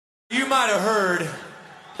might have heard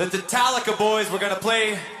that the Metallica boys were gonna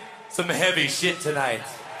play some heavy shit tonight.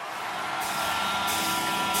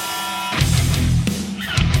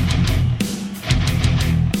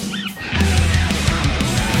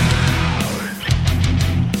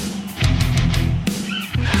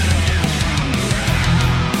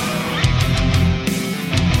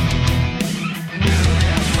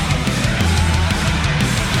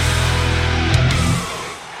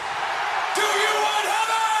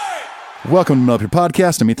 Welcome to Metal Up Your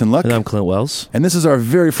Podcast. I'm Ethan Luck. And I'm Clint Wells. And this is our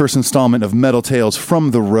very first installment of Metal Tales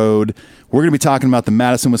from the Road. We're going to be talking about the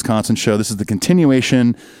Madison, Wisconsin show. This is the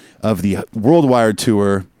continuation of the Worldwide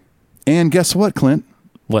tour. And guess what, Clint?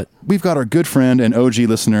 What? We've got our good friend and OG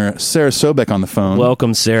listener, Sarah Sobek, on the phone.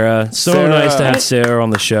 Welcome, Sarah. So nice to have Sarah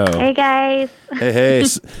on the show. Hey, guys. Hey.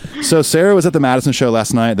 So Sarah was at the Madison show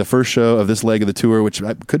last night, the first show of this leg of the tour, which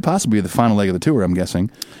could possibly be the final leg of the tour, I'm guessing.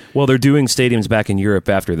 Well, they're doing stadiums back in Europe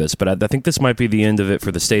after this, but I think this might be the end of it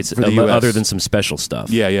for the States, for the US. Other than some special stuff.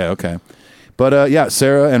 Yeah, okay. But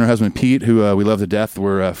Sarah and her husband Pete, who we love to death,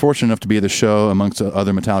 were fortunate enough to be at the show amongst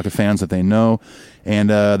other Metallica fans that they know. And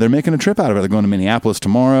they're making a trip out of it. They're going to Minneapolis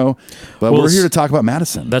tomorrow. But we're here to talk about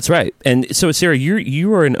Madison. That's right. And so, Sarah,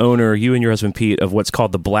 you are an owner, you and your husband Pete, of what's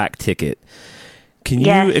called the Black Ticket. Can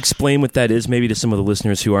you explain what that is, maybe to some of the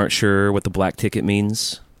listeners who aren't sure what the Black Ticket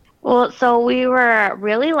means? Well, so we were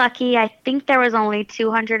really lucky. I think there was only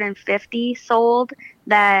 250 sold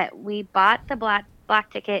that we bought the Black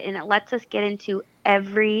Ticket, and it lets us get into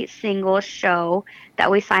every single show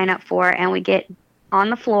that we sign up for, and we get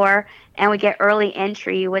on the floor, and we get early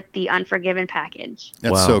entry with the Unforgiven package.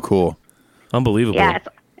 That's so cool. Unbelievable. Yeah,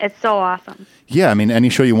 it's so awesome. Yeah, I mean, any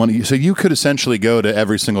show you want. So you could essentially go to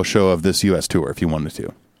every single show of this U.S. tour if you wanted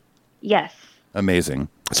to. Yes. Amazing.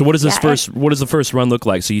 So what does what does the first run look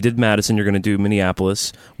like? So you did Madison, you're going to do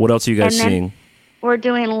Minneapolis. What else are you guys seeing? We're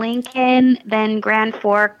doing Lincoln, then Grand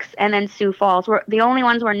Forks, and then Sioux Falls. The only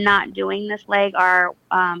ones we're not doing this leg are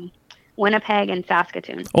Winnipeg and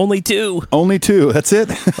Saskatoon. Only two. That's it.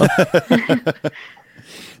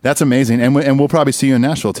 That's amazing. And we'll probably see you in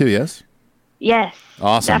Nashville too, yes? Yes.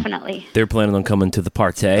 Awesome. Definitely. They're planning on coming to the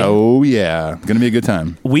party. Oh, yeah. Going to be a good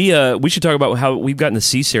time. We should talk about how we've gotten to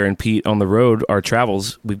see Sarah and Pete on the road, our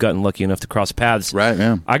travels. We've gotten lucky enough to cross paths. Right,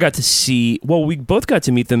 yeah. I got to see, we both got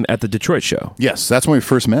to meet them at the Detroit show. Yes, that's when we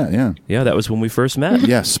first met, yeah. Yeah, that was when we first met.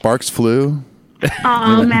 Yeah, sparks flew.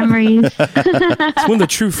 Oh, memories. It's when the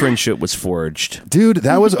true friendship was forged. Dude,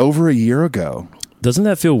 that was over a year ago. Doesn't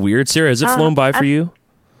that feel weird, Sarah? Has it flown by for you?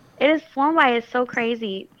 It has flown by. It's so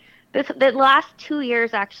crazy. The last 2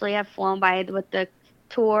 years actually have flown by with the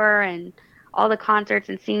tour and all the concerts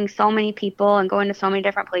and seeing so many people and going to so many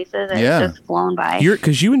different places. It's just flown by.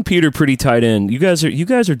 Because you and Pete are pretty tight in. You guys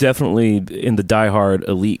are definitely in the diehard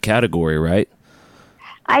elite category, right?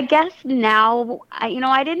 I guess now,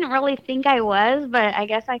 I didn't really think I was, but I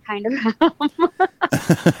guess I kind of am.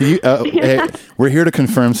 Hey, we're here to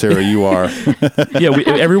confirm, Sarah, you are. Yeah,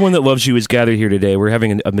 everyone that loves you is gathered here today. We're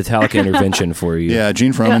having a Metallica intervention for you. Yeah,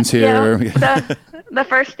 Gene Froman's here. The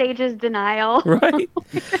first stage is denial. Right.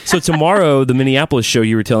 So tomorrow, the Minneapolis show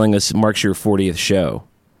you were telling us marks your 40th show.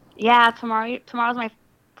 Yeah, tomorrow's my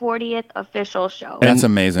 40th official show. That's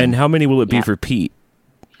amazing. And how many will it be for Pete?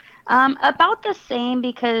 About the same,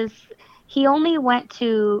 because he only went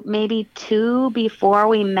to maybe 2 before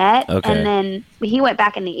we met, and then he went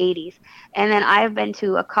back in the 80s. And then I've been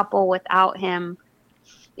to a couple without him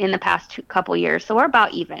in the past couple years, so we're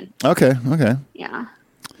about even. Okay. Yeah.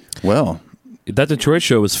 Well, that Detroit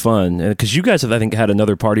show was fun, because you guys have, I think, had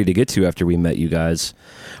another party to get to after we met you guys.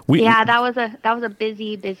 That was a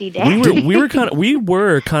busy day. We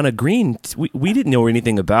were kind of green. We didn't know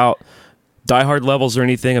anything about diehard levels or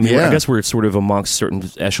anything. I mean, I guess we're sort of amongst certain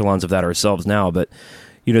echelons of that ourselves now, but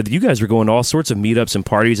you guys were going to all sorts of meetups and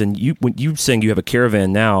parties, and when you saying you have a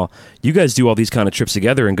caravan now, you guys do all these kind of trips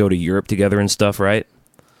together and go to Europe together and stuff, right?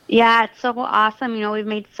 Yeah, it's so awesome. We've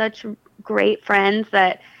made such great friends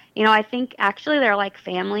that, I think actually they're like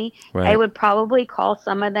family. Right. I would probably call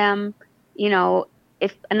some of them,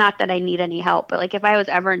 if not that I need any help, but like if I was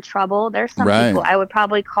ever in trouble, there's some people I would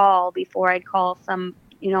probably call before I'd call some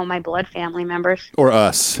my blood family members. Or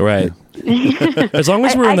us. Right. As long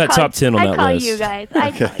as we're in that top 10 on that list.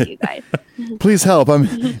 I call you guys. Please help. I'm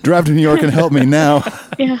drive to New York and help me now.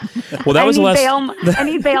 Yeah. Well, that was the last. I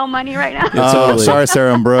need bail money right now. Yeah, totally. Sorry,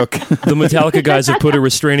 Sarah, I'm broke. The Metallica guys have put a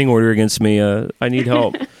restraining order against me. I need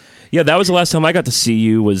help. Yeah, that was the last time I got to see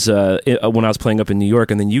you was when I was playing up in New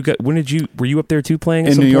York. And then were you up there too playing?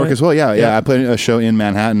 In New York as well, yeah. I played a show in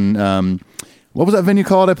Manhattan. What was that venue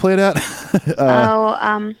called I played at? It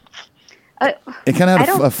kind of had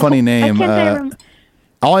a funny name.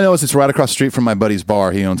 All I know is it's right across the street from my buddy's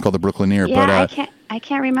bar. He owns called the Brooklyneer. Yeah, But I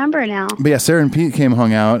can't remember now. But yeah, Sarah and Pete came,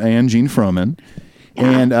 hung out, and Gene Froman. Yeah.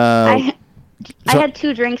 And I had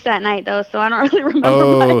 2 drinks that night though, so I don't really remember.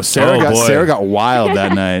 oh, much. Sarah got wild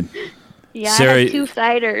that night. Yeah, Sarah, I had 2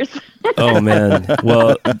 ciders. Oh man,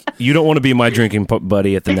 well, you don't want to be my drinking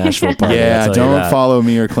buddy at the Nashville party. Yeah, I'll tell you don't that. follow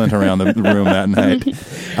me or Clint around the room that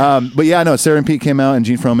night. But yeah, no, Sarah and Pete came out and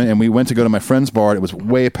Gene Froman, and we went to go to my friend's bar. It was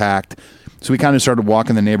way packed. So we kind of started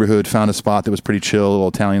walking the neighborhood, found a spot that was pretty chill, a little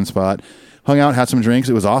Italian spot. Hung out, had some drinks.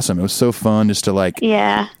 It was awesome. It was so fun just to like,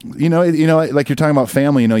 Yeah. you know, like you're talking about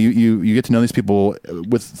family. You know, you get to know these people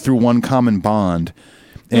through one common bond,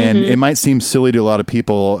 and it might seem silly to a lot of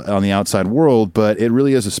people on the outside world, but it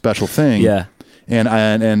really is a special thing. Yeah.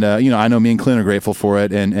 And you know, I know me and Clint are grateful for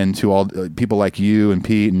it, and to all people like you and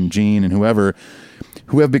Pete and Gene and whoever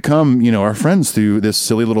who have become, you know, our friends through this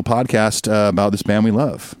silly little podcast about this band we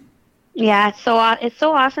love. Yeah, it's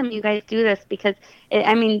so awesome you guys do this because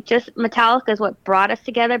just Metallica is what brought us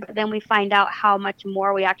together, but then we find out how much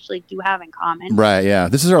more we actually do have in common. Right? Yeah.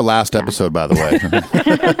 This is our last episode, by the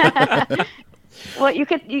way. Well, you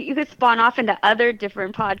could spawn off into other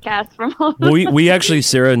different podcasts from all. Well, we actually,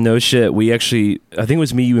 Sarah, no shit. We actually, I think it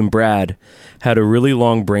was me, you, and Brad had a really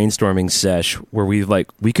long brainstorming sesh where we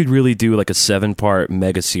could really do like a 7-part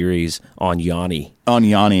mega series on Yanni. On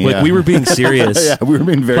Yanni, Like we were being serious. Yeah, we were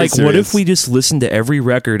being very serious. What if we just listened to every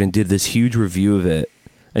record and did this huge review of it?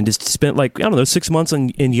 And just spent 6 months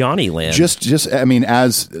in Yanni land. Just I mean,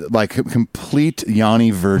 as like complete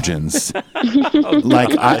Yanni virgins.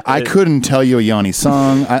 I couldn't tell you a Yanni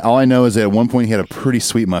song. All I know is that at one point he had a pretty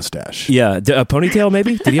sweet mustache. Yeah, a ponytail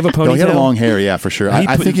maybe? Did he have a ponytail? No, he had long hair. Yeah, for sure.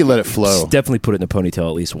 I think he let it flow. Definitely put it in a ponytail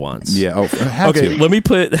at least once. Yeah. Oh, okay. Let me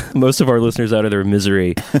put most of our listeners out of their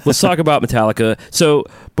misery. Let's talk about Metallica. So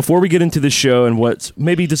before we get into the show and what's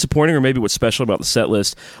maybe disappointing or maybe what's special about the set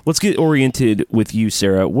list, let's get oriented with you,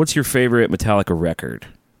 Sarah. What's your favorite Metallica record,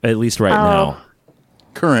 at least right now?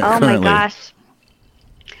 Currently. My gosh.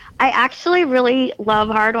 I actually really love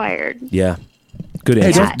Hardwired. Yeah. Good Hey,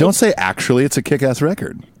 answer. don't say actually. It's a kick-ass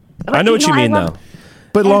record. I know what you mean, though.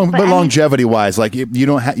 But I mean- longevity-wise, like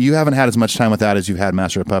you haven't had as much time with that as you've had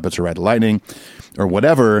Master of Puppets or Ride the Lightning or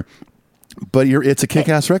whatever. But it's a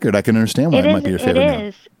kick-ass record. I can understand why it might be your favorite. It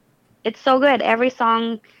is. It's so good. Every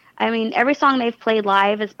song they've played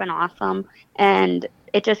live has been awesome, and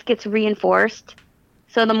it just gets reinforced.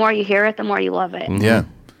 So the more you hear it, the more you love it. Mm-hmm. Yeah.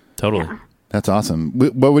 Totally. Yeah. That's awesome.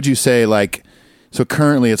 What would you say, like, so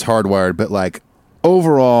currently it's Hardwired, but like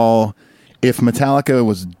overall, if Metallica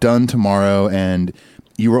was done tomorrow and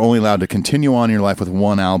you were only allowed to continue on in your life with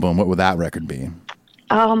one album, what would that record be?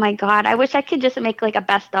 Oh my God. I wish I could just make like a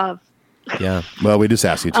best of. Yeah. Well, we just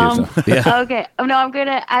asked you to. So. Yeah. Okay. No,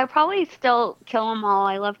 I probably still Kill 'Em All.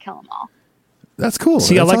 I love Kill 'Em All. That's cool.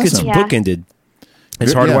 See, That's I like awesome. it's bookended.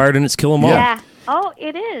 It's Yeah. Hardwired and it's Kill 'Em All. Yeah. Oh,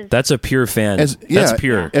 it is. That's a pure fan. That's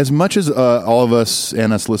pure. As much as all of us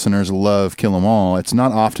and us listeners love Kill 'Em All, it's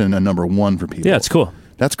not often a number one for people. Yeah, it's cool.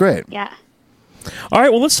 That's great. Yeah. All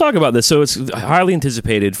right, well, let's talk about this. So it's a highly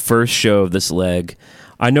anticipated first show of this leg.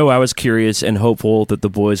 I know I was curious and hopeful that the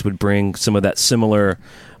boys would bring some of that similar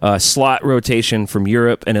slot rotation from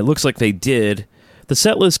Europe, and it looks like they did. The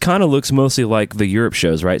set list kind of looks mostly like the Europe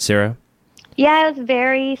shows, right, Sarah? Yeah, it's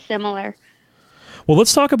very similar. Well,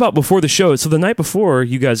 let's talk about before the show. So the night before,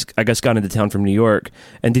 you guys, I guess, got into town from New York,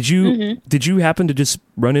 and did you happen to just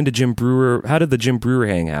run into Jim Brewer? How did the Jim Brewer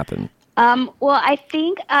hang happen? Well, I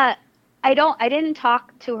think I didn't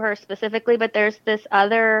talk to her specifically, but there's this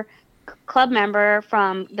other club member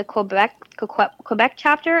from the Quebec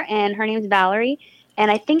chapter, and her name's Valerie,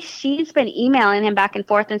 and I think she's been emailing him back and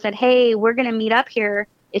forth and said, "Hey, we're gonna meet up here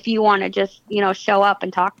if you want to just show up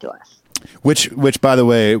and talk to us." Which, by the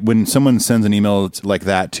way, when someone sends an email like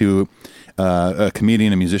that to a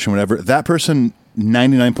comedian, a musician, whatever, that person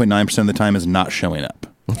 99.9% of the time is not showing up.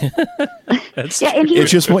 It's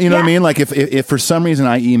just, you know what I mean? Like if for some reason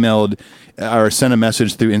I emailed or sent a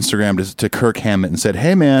message through Instagram to Kirk Hammett and said,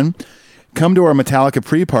 "Hey man, come to our Metallica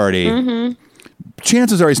pre-party,"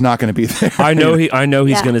 chances are he's not going to be there. I know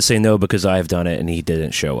he's going to say no because I've done it and he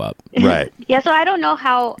didn't show up. Right. Yeah, so I don't know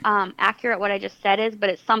how accurate what I just said is, but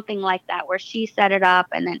it's something like that where she set it up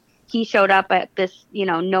and then he showed up at this,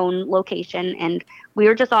 known location, and we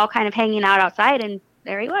were just all kind of hanging out outside, and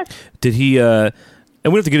there he was. Did he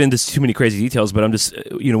and we don't have to get into too many crazy details, but I'm just,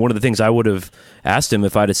 one of the things I would have asked him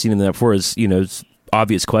if I'd have seen him there before is, it's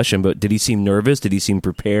obvious question, but did he seem nervous? Did he seem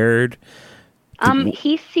prepared?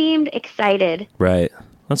 He seemed excited. Right.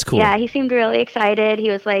 That's cool. Yeah, he seemed really excited. He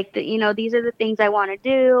was like, these are the things I want to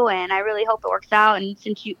do, and I really hope it works out. And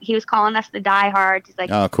since he was calling us the diehards, he's like,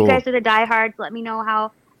 "Oh, cool. You guys are the diehards. Let me know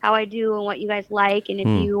how how I do and what you guys like, and if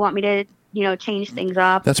you want me to, change things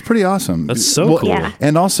up. That's pretty awesome. That's so cool. Yeah.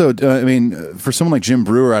 And also, for someone like Jim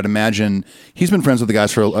Brewer, I'd imagine he's been friends with the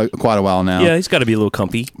guys for quite a while now. Yeah, he's got to be a little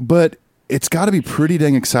comfy. But it's got to be pretty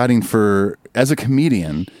dang exciting as a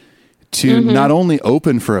comedian, to not only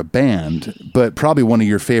open for a band, but probably one of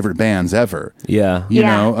your favorite bands ever. Yeah. You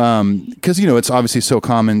know, because, it's obviously so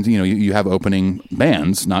common, you have opening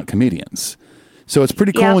bands, not comedians. So it's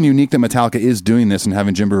pretty cool and unique that Metallica is doing this and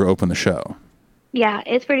having Jim Brewer open the show. Yeah,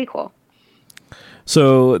 it's pretty cool.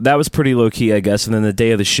 So that was pretty low key, I guess. And then the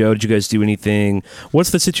day of the show, did you guys do anything?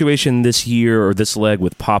 What's the situation this year or this leg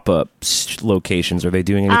with pop-up locations? Are they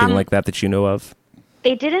doing anything like that you know of?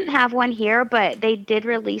 They didn't have one here, but they did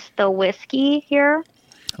release the whiskey here.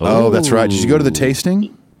 Oh, that's right. Did you go to the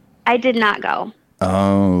tasting? I did not go.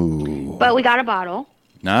 Oh. But we got a bottle.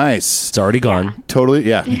 Nice. It's already gone. Totally,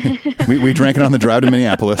 yeah. we drank it on the drive to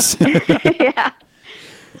Minneapolis. Yeah.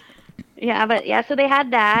 Yeah, so they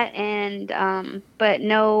had that, and but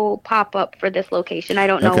no pop up for this location. I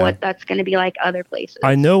don't know what that's going to be like other places.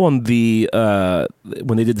 I know on the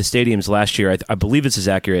when they did the stadiums last year, I believe this is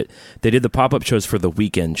accurate. They did the pop up shows for the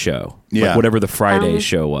weekend show, like whatever the Friday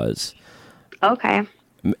show was. Okay.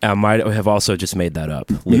 I might have also just made that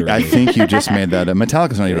up. Literally. I think you just made that up.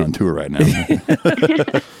 Metallica's not even on tour right now.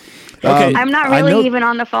 Okay. I'm not really even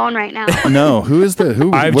on the phone right now. No, where's that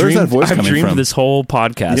voice I've coming dreamed from? this whole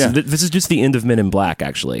podcast. Yeah. This is just the end of Men in Black,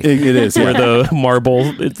 actually. It is, Where the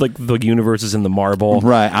marble, it's like the universe is in the marble.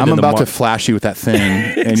 Right. I'm and then about to flash you with that thing,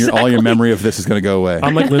 and all your memory of this is going to go away.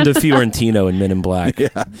 I'm like Linda Fiorentino in Men in Black.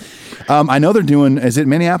 Yeah. I know they're doing, is it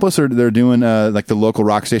Minneapolis, or they're doing, like the local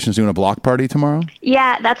rock station's doing a block party tomorrow?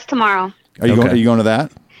 Yeah, that's tomorrow. Are you going to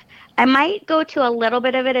that? I might go to a little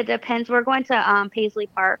bit of it. It depends. We're going to Paisley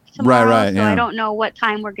Park tomorrow. Right, so I don't know what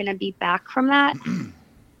time we're going to be back from that.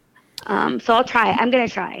 So I'll try. I'm going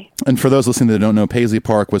to try. And for those listening that don't know, Paisley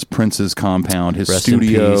Park was Prince's compound, his Rest in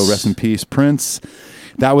studio. peace. Rest in peace, Prince.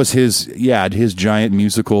 That was his giant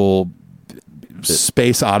musical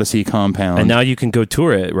space odyssey compound. And now you can go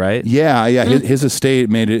tour it, right? Yeah. His estate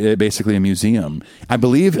made it basically a museum. I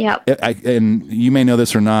believe, and you may know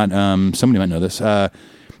this or not, somebody might know this.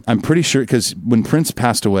 I'm pretty sure, because when Prince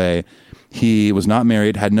passed away, he was not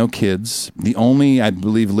married, had no kids. The only, I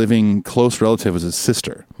believe, living close relative was his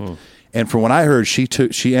sister. And from what I heard, she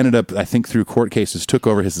ended up, I think through court cases, took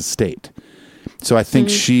over his estate. So I think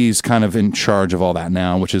she's kind of in charge of all that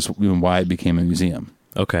now, which is why it became a museum.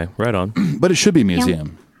 Okay, right on. But it should be a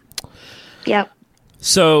museum. Yep.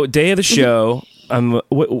 So, day of the show,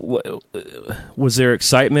 was there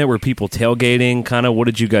excitement? Were people tailgating? Kind of, what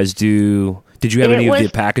did you guys do? Did you have any of the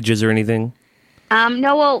packages or anything?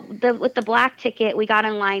 No, well, with the black ticket, we got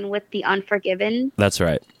in line with the Unforgiven. That's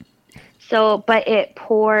right. So, but it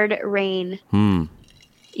poured rain.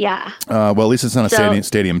 Yeah. Well, at least it's not a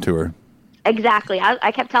stadium tour. Exactly.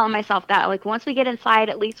 I kept telling myself that. Like, once we get inside,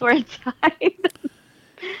 at least we're inside.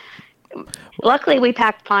 Luckily, we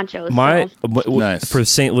packed ponchos. Nice. For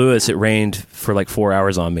St. Louis, it rained for like 4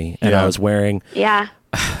 hours on me, and I was wearing... Yeah.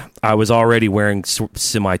 I was already wearing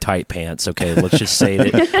semi-tight pants. Okay, let's just say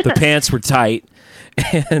that the pants were tight,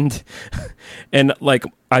 and like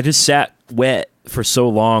I just sat wet for so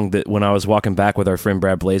long that when I was walking back with our friend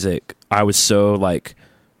Brad Blazek, I was so like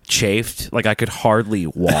chafed, like I could hardly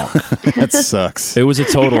walk. That sucks. It was a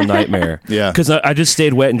total nightmare. Yeah, because I just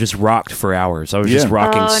stayed wet and just rocked for hours. I was just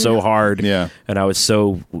rocking so hard. Yeah, and I was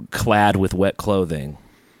so clad with wet clothing.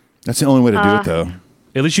 That's the only way to do it, though.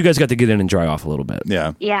 At least you guys got to get in and dry off a little bit.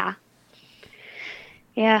 Yeah. Yeah.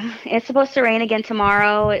 Yeah. It's supposed to rain again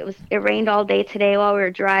tomorrow. It rained all day today while we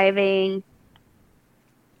were driving.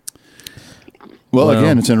 Well,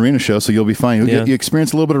 again, it's an arena show, so you'll be fine. You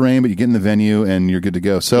experience a little bit of rain, but you get in the venue and you're good to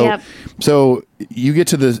go. So, so you get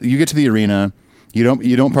to the arena. You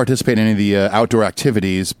don't participate in any of the outdoor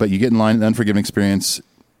activities, but you get in line at the Unforgiven Experience.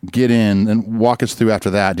 Get in and walk us through after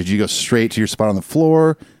that. Did you go straight to your spot on the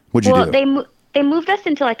floor? What'd you do? They moved us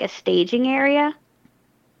into like a staging area.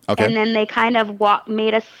 Okay. And then they kind of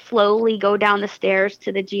made us slowly go down the stairs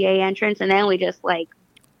to the GA entrance, and then we just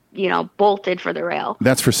bolted for the rail.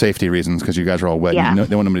 That's for safety reasons, because you guys are all wet. Yeah.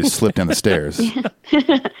 They want somebody to slip down the stairs. We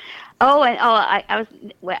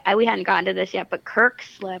hadn't gotten to this yet, but Kirk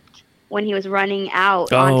slipped when he was running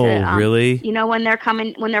out. Really? When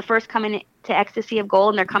they're first coming to Ecstasy of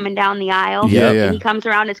Gold and they're coming down the aisle. Yeah. And he comes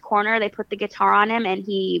around his corner. They put the guitar on him, and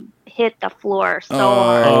he hit the floor so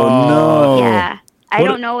hard. Oh no! Yeah. I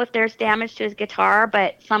don't know if there's damage to his guitar,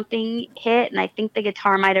 but something hit, and I think the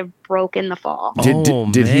guitar might have broken the fall.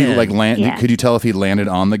 Did he land? Yeah. Could you tell if he landed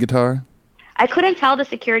on the guitar? I couldn't tell the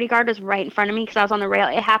security guard was right in front of me because I was on the rail.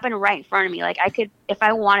 It happened right in front of me. Like I could, if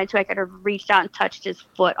I wanted to, I could have reached out and touched his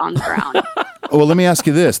foot on the ground. Well, let me ask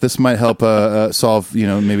you this. This might help solve,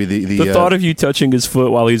 maybe the thought of you touching his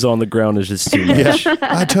foot while he's on the ground is just too much. Yeah,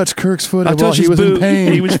 I touched Kirk's foot I while touched he his was boot. in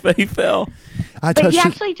pain. He fell. I But touched he his-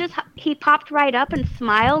 actually he popped right up and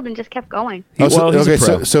smiled and just kept going. Oh, so, Well, he's a okay,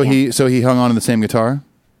 pro. so he hung on to the same guitar?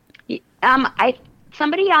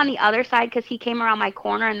 Somebody on the other side, because he came around my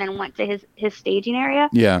corner and then went to his staging area.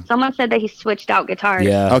 Yeah. Someone said that he switched out guitars.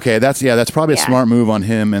 Yeah. Okay, that's probably a Yeah. smart move on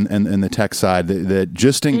him and the tech side that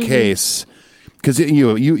just in case, because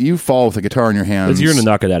you fall with a guitar in your hands, Because you're going to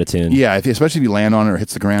knock it out of tune. Yeah, especially if you land on it or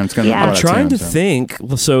hits the ground, it's going to. Yeah. I'm trying to think.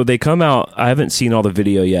 So they come out. I haven't seen all the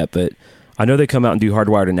video yet, but I know they come out and do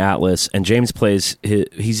Hardwired and Atlas. And James plays.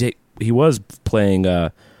 He was playing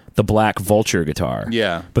the black Vulture guitar.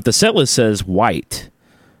 Yeah. But the set list says white.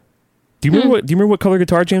 Do you remember what color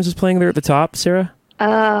guitar James was playing there at the top, Sarah?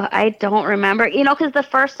 I don't remember. Because the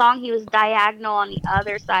first song he was diagonal on the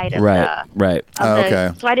other side of Right.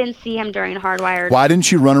 Okay. So I didn't see him during Hardwired. Why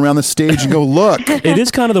didn't you run around the stage and go look? It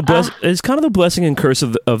is kind of the blessing and curse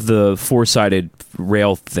of the four-sided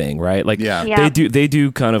rail thing, right? Like Yeah. Yeah. they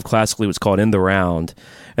do kind of classically what's called in the round.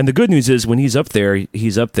 And the good news is when he's up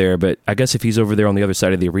there, but I guess if he's over there on the other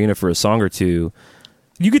side of the arena for a song or two,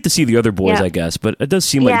 you get to see the other boys, Yeah. I guess. But it does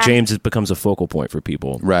seem like Yeah. James becomes a focal point for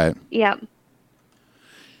people. Right. Yep.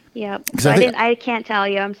 Because So I think- I can't tell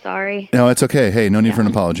you. I'm sorry. No, it's okay. Hey, no need for an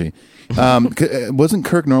apology. Wasn't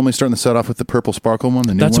Kirk normally starting the set off with the purple sparkle one?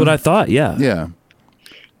 The new That's one? what I thought. Yeah. Yeah.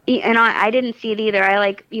 And I didn't see it either.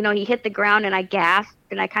 I he hit the ground and I gasped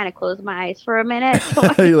and I kind of closed my eyes for a minute.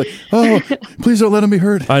 So You're like, oh, please don't let him be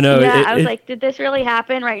heard. I know. yeah, I was like, did this really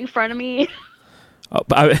happen right in front of me?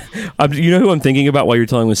 You know who I'm thinking about while you're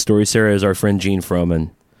telling this story, Sarah, is our friend Gene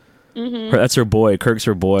Froman. That's her boy. Kirk's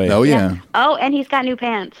her boy. Oh yeah. Oh, and he's got new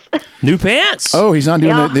pants. New pants. Oh, he's not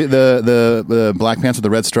doing Yeah. the black pants with the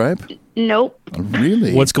red stripe. Nope.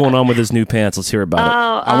 Really? What's going on with his new pants? Let's hear about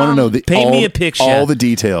it. I want to know Paint me a picture. all the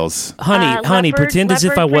details. Honey, leopard- pretend as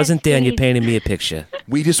if I leopard wasn't there and you print painted me a picture.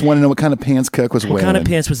 We just want to know what kind of pants Kirk was What wearing. kind of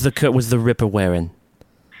pants was the Ripper wearing?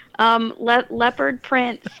 Leopard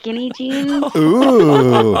print skinny jeans.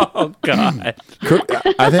 Ooh, Oh God, Kirk,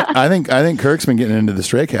 I think Kirk's been getting into the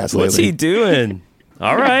Stray Cats lately. what's he doing?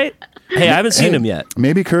 All right. Hey, I haven't seen him yet.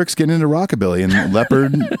 Maybe Kirk's getting into rockabilly, and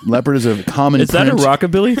leopard is a common. Is that a print.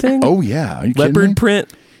 rockabilly thing? Oh yeah, are you kidding me? Leopard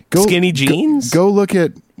print skinny jeans. Go look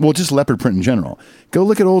at just leopard print in general. Go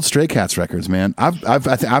look at old Stray Cats records, man. I've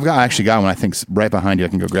actually got one. I think right behind you. I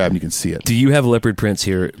can go grab and you can see it. Do you have leopard pants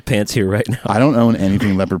here right now? I don't own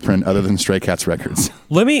anything leopard print other than Stray Cats records.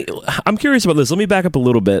 I'm curious about this. Let me back up a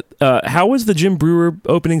little bit. How was the Jim Brewer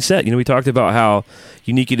opening set? We talked about how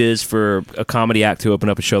unique it is for a comedy act to open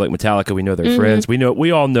up a show like Metallica. We know they're friends.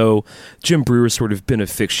 We all know Jim Brewer's sort of been a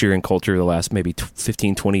fixture in culture the last maybe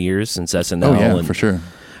 15, 20 years since SNL. Oh yeah, and for sure.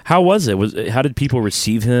 How was it? How did people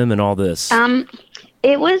receive him and all this?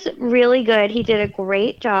 It was really good. He did a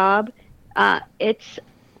great job. They're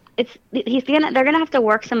gonna have to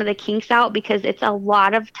work some of the kinks out because it's a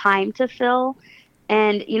lot of time to fill.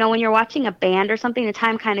 And when you're watching a band or something, the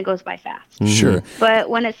time kind of goes by fast. Sure. But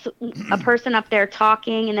when it's a person up there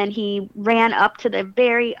talking, and then he ran up to the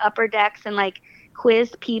very upper decks and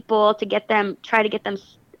quizzed people to try to get them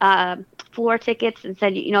floor tickets, and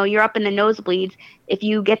said, you're up in the nosebleeds. If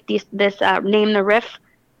you get this name the riff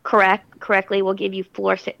correctly, we'll give you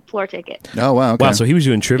floor tickets. Oh wow. Okay. Wow, so he was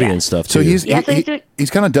doing trivia Yeah. and stuff too. So he's doing- he's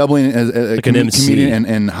kind of doubling as a Like an MC. comedian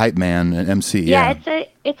and hype man and MC. Yeah,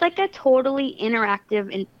 it's like a totally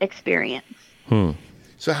interactive experience.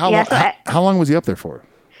 So how Yeah, long? so how long was he up there for?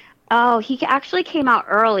 Oh, he actually came out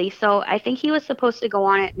early, so I think he was supposed to go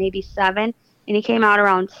on at maybe 7, and he came out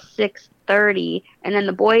around 6:30, and then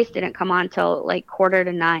the boys didn't come on till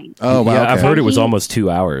 8:45. Oh wow. yeah, okay. I've heard it was He- almost 2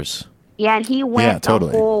 hours. Yeah, and he went Yeah,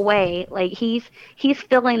 totally. the whole way. He's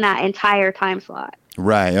filling that entire time slot.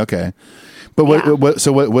 Right. Okay. But Yeah.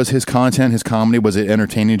 what was his content? His comedy, was it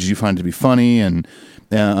entertaining? Did you find it to be funny? And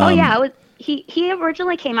Oh yeah, it was. He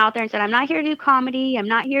originally came out there and said, "I'm not here to do comedy. I'm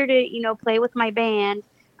not here to play with my band.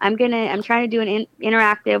 I'm trying to do an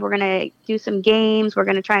interactive. We're gonna do some games. We're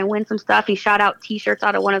gonna try and win some stuff." He shot out T-shirts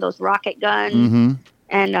out of one of those rocket guns,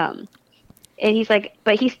 and he's like,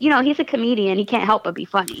 but he's a comedian. He can't help but be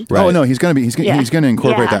funny. Right. Oh no, he's gonna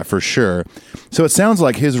incorporate Yeah. that for sure. So it sounds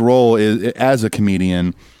like his role is as a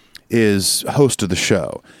comedian is host of the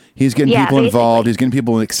show. He's getting Yeah, people involved. basically. He's getting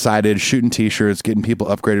people excited, shooting T-shirts, getting people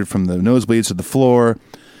upgraded from the nosebleeds to the floor.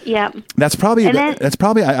 Yeah. That's probably And then-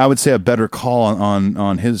 I would say a better call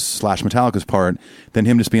on his / Metallica's part than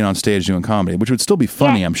him just being on stage doing comedy, which would still be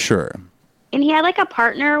funny, Yeah. I'm sure. and he had like a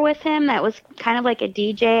partner with him that was kind of like a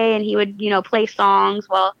DJ, and he would, play songs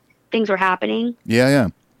while things were happening. Yeah.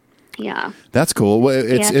 Yeah. That's cool. Well,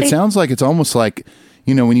 it sounds like it's almost like,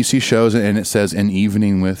 when you see shows and it says an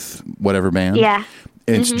evening with whatever band. Yeah.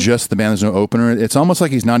 It's just the band. There's no opener. It's almost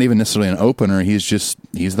like he's not even necessarily an opener. He's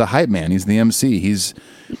the hype man. He's the MC. He's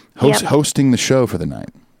hosting the show for the night.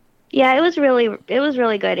 Yeah, it was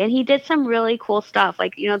really good. And he did some really cool stuff.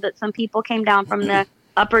 Like, that some people came down from the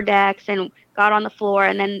upper decks and got on the floor.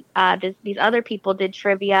 And then these other people did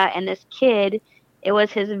trivia. And this kid, it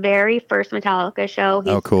was his very first Metallica show.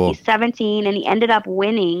 Cool. He's 17, and he ended up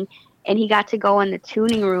winning. And he got to go in the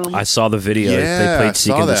tuning room. I saw the video. They played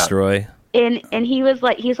Seek and Destroy. And he was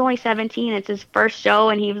like, he's only 17. It's his first show,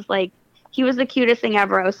 and he was like, he was the cutest thing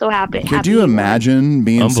ever. I was so happy. Could you imagine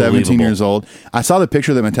being 17 years old? I saw the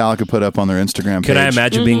picture that Metallica put up on their Instagram page. Can I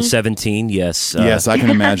imagine being 17? Yes. Yes, I can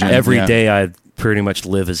imagine. Every day I pretty much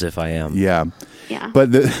live as if I am. Yeah. Yeah.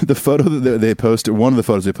 But the photo that they posted, one of the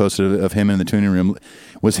photos they posted of him in the tuning room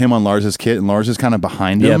was him on Lars's kit, and Lars is kind of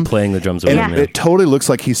behind him. Yeah, playing the drums with and him. it totally looks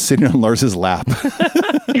like he's sitting on Lars's lap.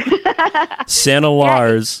 Santa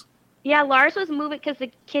Lars. Yeah, Lars was moving because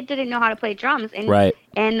the kid didn't know how to play drums, and right.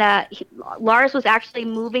 And Lars was actually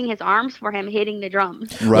moving his arms for him, hitting the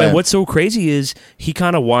drums. Right. And what's so crazy is he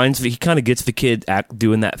kind of gets the kid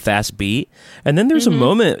doing that fast beat, and then there's a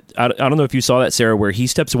moment. I don't know if you saw that, Sarah, where he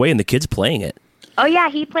steps away and the kid's playing it. Oh yeah,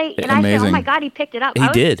 he played, and Amazing. I said, "Oh my god, he picked it up." He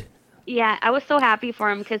did. Yeah, I was so happy for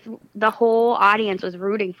him because the whole audience was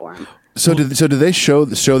rooting for him. So did they show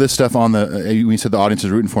this stuff on the? When you said the audience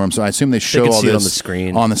is rooting for him, so I assume they show all this on the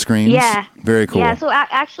screen. On the screens. Yeah, very cool. Yeah, so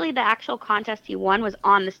actually, the actual contest he won was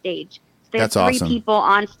on the stage. So That's three awesome. people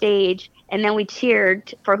on stage, and then we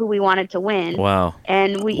cheered for who we wanted to win. Wow!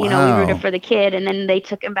 And we rooted for the kid, and then they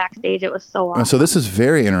took him backstage. It was so awesome. So this is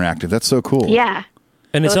very interactive. That's so cool. Yeah.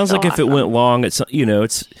 And it sounds so like if it went long, it's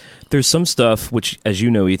there's some stuff which, as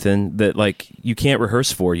you know, Ethan, that like you can't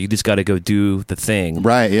rehearse for. You just got to go do the thing,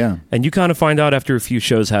 right? Yeah. And you kind of find out after a few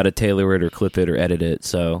shows how to tailor it or clip it or edit it.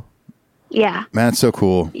 So yeah, man, that's so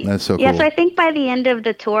cool. That's so cool. Yeah, so I think by the end of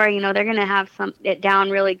the tour, they're gonna have it down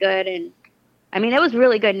really good. And I mean, it was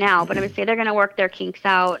really good now, but I would say they're gonna work their kinks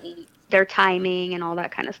out and their timing and all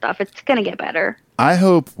that kind of stuff. It's gonna get better. I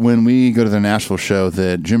hope when we go to the Nashville show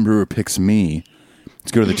that Jim Brewer picks me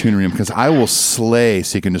to go to the tuning room, because I will slay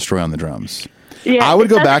Seek and Destroy on the drums. Yeah. I would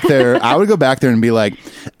go back there. And be like,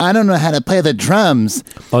 I don't know how to play the drums.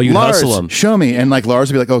 Oh, you Lars, hustle him. Show me. And like Lars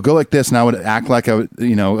would be like, oh, go like this. And I would act like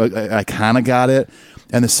I kind of got it.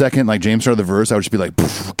 And the second like James started the verse, I would just be like,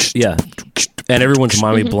 yeah. And everyone's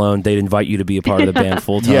mind blown. They'd invite you to be a part of the band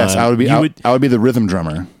full time. Yes, I would be. I would be the rhythm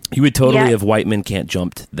drummer. You would totally have White Men Can't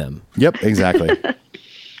Jump them. Yep, exactly.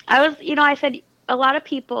 I said a lot of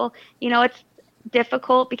people, it's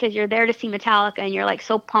difficult because you're there to see Metallica and you're like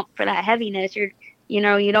so pumped for that heaviness. You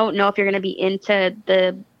don't know if you're going to be into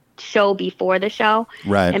the show before the show.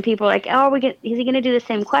 Right. And people are like, oh, is he going to do the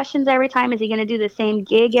same questions every time? Is he going to do the same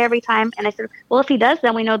gig every time? And I said, well, if he does,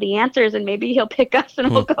 then we know the answers and maybe he'll pick us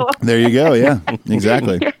and we'll go up. There you go. Yeah,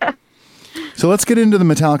 exactly. Yeah. So let's get into the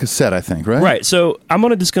Metallica set, I think, right? Right. So I'm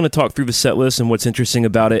just going to talk through the set list and what's interesting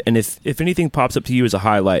about it. And if anything pops up to you as a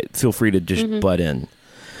highlight, feel free to just butt in.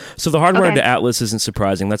 So the Hardwired to Atlas isn't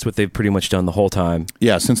surprising. That's what they've pretty much done the whole time.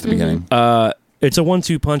 Yeah, since the beginning. It's a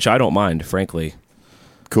 1-2 punch. I don't mind, frankly.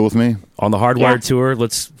 Cool with me. On the Hardwired tour,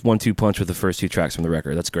 let's 1-2 punch with the first two tracks from the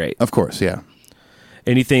record. That's great. Of course, yeah.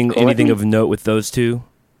 Anything of note with those two?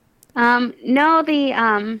 No,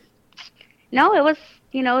 it was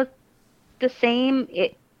the same.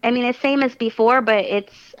 It's same as before, but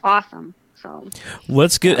it's awesome. So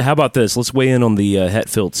how about this? Let's weigh in on the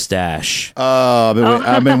Hetfield stash.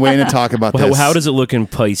 I've been waiting to talk about this. How does it look in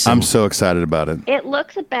place? I'm so excited about it. It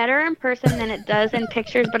looks better in person than it does in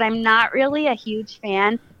pictures, but I'm not really a huge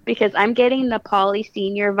fan because I'm getting the Pauly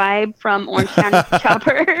Sr. vibe from Orange County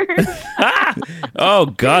Chopper. Oh,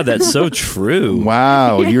 God, that's so true.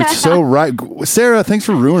 Wow, you're so right. Sarah, thanks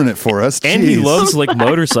for ruining it for us. And he loves like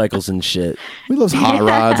motorcycles and shit. He loves hot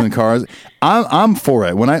rods and cars. I'm for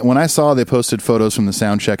it. When I saw they posted photos from the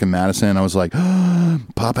sound check in Madison, I was like,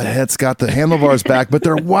 Papa Het's got the handlebars back, but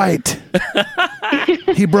they're white.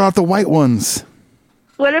 He brought the white ones.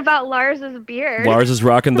 What about Lars's beard? Lars is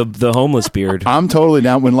rocking the homeless beard. I'm totally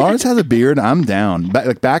down. When Lars has a beard, I'm down.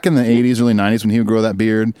 Back in the 80s, early 90s, when he would grow that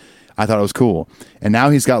beard, I thought it was cool. And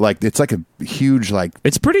now he's got it's like a huge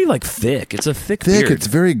It's pretty thick. It's a thick beard. It's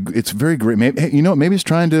very great. Maybe maybe he's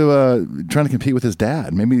trying to compete with his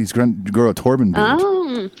dad. Maybe he's going to grow a Torben beard. Oh,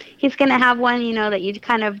 He's going to have one, that you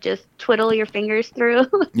kind of just twiddle your fingers through.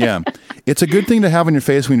 Yeah. It's a good thing to have on your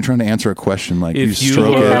face when you're trying to answer a question. Like you If you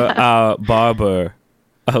stroke were it. a barber,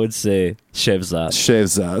 I would say Shevzat.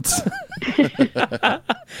 Shaves out.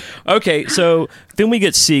 Okay, so then we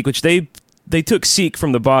get Seek, which they took Seek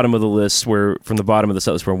from the bottom of the list, from the bottom of the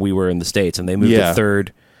set list where we were in the States, and they moved Yeah. it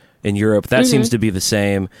third in Europe. That seems to be the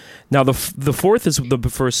same. Now, the fourth is the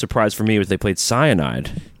first surprise for me, was they played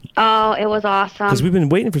Cyanide. Oh, it was awesome. Because we've been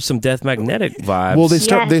waiting for some Death Magnetic vibes. Well,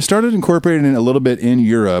 Yes. they started incorporating it a little bit in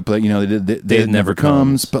Europe. Like, they did It Never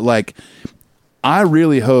Comes. But like, I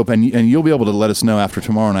really hope, and you'll be able to let us know after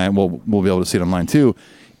tomorrow night. We'll be able to see it online too.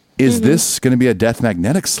 Is this going to be a Death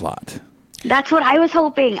Magnetic slot? That's what I was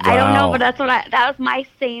hoping. I don't Wow. know, but that was my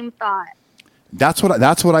same thought. That's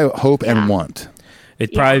what I hope and want.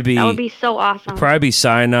 It'd probably be that would be so awesome. probably be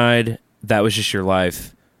Cyanide. That Was Just Your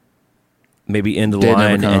Life. Maybe End of the Day Never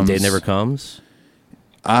Line and Comes. Day Never Comes.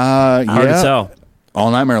 Yeah. Hard to tell.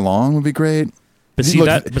 All Nightmare Long would be great. But see,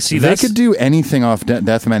 they that's could do anything off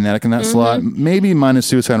Death Magnetic in that slot. Maybe minus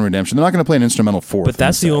Suicide and Redemption. They're not going to play an instrumental fourth. But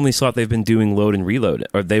that's the instead. only slot they've been doing Load and Reload,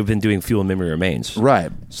 or they've been doing Fuel and Memory Remains.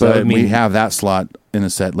 Right. So, But I mean- we have that slot in the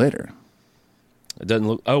set later. It doesn't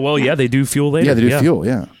look. Oh well, yeah, they do Fuel later. Yeah, they do Fuel.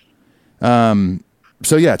 Yeah.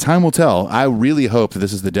 So yeah, time will tell. I really hope that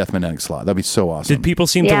this is the Death Magnetic slot. That'd be so awesome. Did people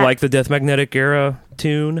seem to like the Death Magnetic era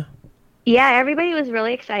tune? Yeah, everybody was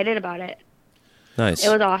really excited about it. Nice. It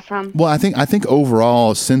was awesome. Well, I think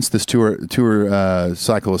overall, since this tour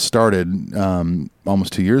cycle has started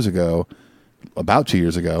almost 2 years ago, about 2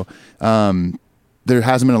 years ago, there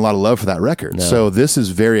hasn't been a lot of love for that record. No. So this is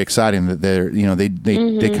very exciting that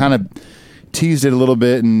they kind of teased it a little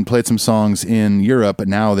bit and played some songs in Europe, but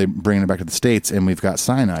now they're bringing it back to the States, and we've got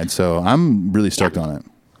Cyanide. So I'm really stoked on it.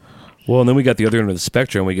 Well, and then we got the other end of the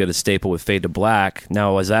spectrum. We get a staple with Fade to Black.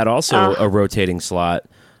 Now, is that also a rotating slot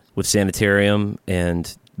with Sanitarium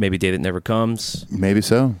and maybe Day That Never Comes? Maybe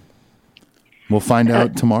so. We'll find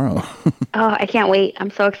out tomorrow. Oh, I can't wait.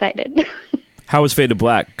 I'm so excited. How was Fade to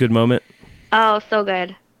Black? Good moment? Oh, so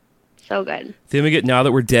good. So good. Then we get Now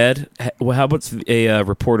That We're Dead. Well, how about a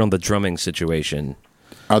report on the drumming situation?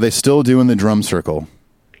 Are they still doing the drum circle?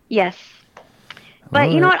 Yes.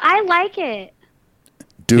 But you know what? I like it.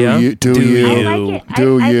 Do Yeah? you? Do Do you? I You. like it.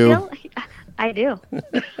 Do I you? I do.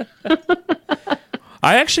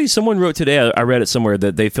 I actually, someone wrote today, I read it somewhere,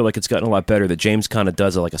 that they feel like it's gotten a lot better, that James kind of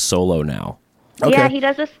does it like a solo now. Okay. Yeah, he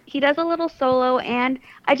does a little solo, and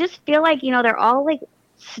I just feel like, they're all like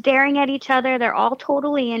staring at each other. They're all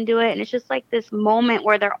totally into it, and it's just like this moment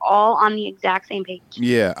where they're all on the exact same page.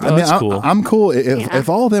 Yeah, Oh, that's cool. I'm cool. If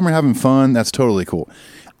all of them are having fun, that's totally cool.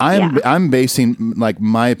 I'm basing like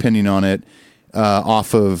my opinion on it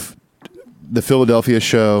off of the Philadelphia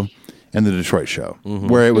show and the Detroit show,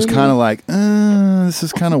 where it was kind of like, this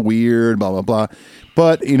is kind of weird, blah blah blah.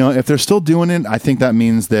 But if they're still doing it, I think that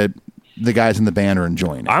means that the guys in the band are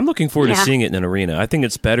enjoying it. I'm looking forward to Yeah. seeing it in an arena. I think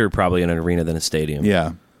it's better probably in an arena than a stadium.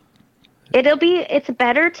 Yeah, It's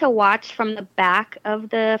better to watch from the back of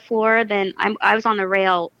the floor than I was on the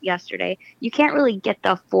rail yesterday. You can't really get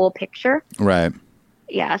the full picture. right.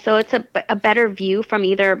 Yeah, so it's a better view from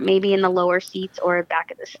either maybe in the lower seats or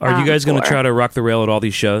back of the Are you guys going to floor. try to rock the rail at all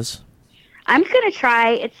these shows? I'm going to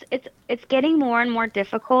try. It's getting more and more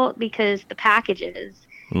difficult because the packages.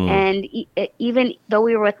 And even though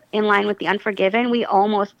we were in line with the Unforgiven, we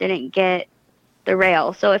almost didn't get the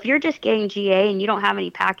rail. So if you're just getting GA and you don't have any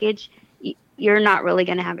package, you're not really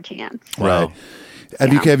going to have a chance. Right.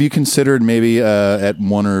 Have you considered maybe at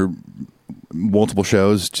one or multiple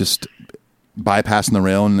shows just bypassing the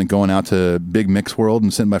rail and then going out to Big Mix World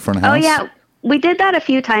and sitting by front of house? Oh yeah, we did that a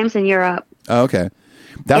few times in Europe. Oh, okay.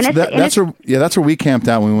 That's where we camped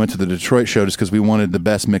out when we went to the Detroit show, just because we wanted the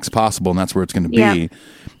best mix possible, and that's where it's going to be. Yeah.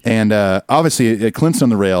 And obviously, at Clinton on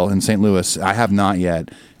the Rail in St. Louis, I have not yet.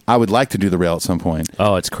 I would like to do the rail at some point,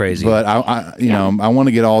 Oh, it's crazy. but I want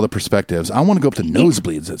to get all the perspectives. I want to go up to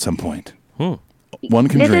nosebleeds at some point. One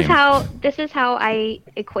can dream. This is how I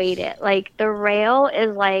equate it. Like the rail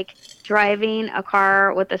is like driving a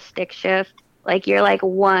car with a stick shift. Like you're like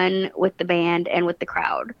one with the band and with the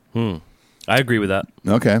crowd. I agree with that.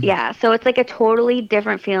 Okay. Yeah, so it's like a totally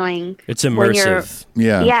different feeling. It's when you're- immersive.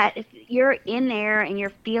 Yeah. Yeah, you're in there and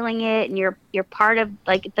you're feeling it, and you're part of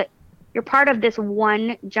you're part of this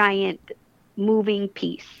one giant moving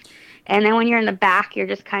piece. And then when you're in the back, you're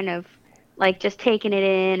just kind of like just taking it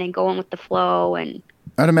in and going with the flow. And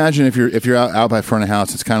I'd imagine if you're out by front of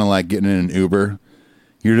house, it's kind of like getting in an Uber.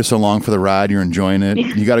 You're just along for the ride. You're enjoying it.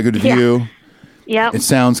 You got a good Yeah. view. yep, It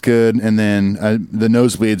sounds good, and then the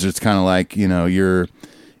nosebleeds. It's kind of like you're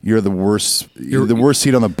you're the worst. You're the worst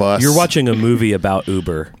seat on the bus. You're watching a movie about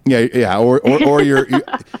Uber. Yeah, or you're.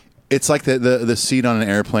 It's like the seat on an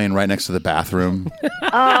airplane right next to the bathroom.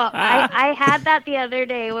 I had that the other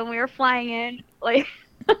day when we were flying in. Like,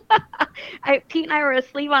 Pete and I were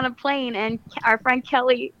asleep on a plane, and our friend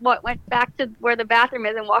Kelly went back to where the bathroom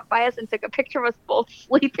is and walked by us and took a picture of us both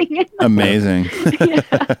sleeping in the Amazing.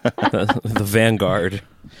 The Vanguard.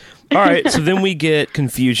 All right, so then we get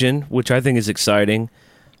Confusion, which I think is exciting.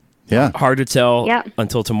 Yeah. Hard to tell Yeah.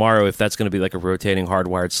 until tomorrow if that's going to be like a rotating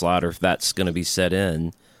hardwired slot or if that's going to be set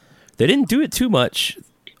in. They didn't do it too much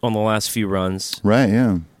on the last few runs. Right,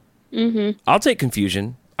 yeah. I'll take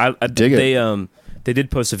Confusion. I dig it. They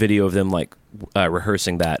did post a video of them like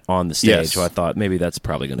rehearsing that on the stage, Yes. so I thought maybe that's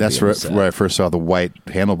probably going to be That's on the set. where I first saw the white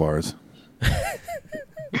handlebars.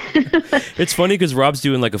 It's funny because Rob's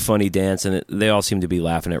doing like a funny dance, and they all seem to be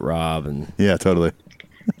laughing at Rob. And Yeah, totally.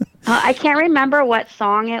 I can't remember what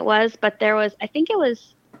song it was, but I think it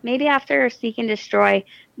was maybe after Seek and Destroy,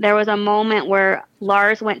 there was a moment where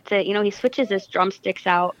Lars went to, he switches his drumsticks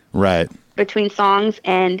out Right. between songs,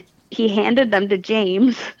 and he handed them to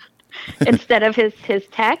James instead of his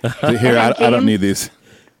tech. Here, I don't need these.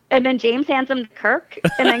 And then James hands them to Kirk,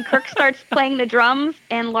 and then Kirk starts playing the drums,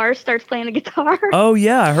 and Lars starts playing the guitar. oh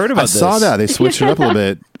yeah, I heard about I this. saw that. They switched it up a little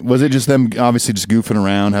bit. Was it just them obviously just goofing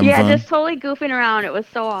around, having Yeah, fun? just totally goofing around. It was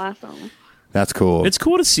so awesome. That's cool. It's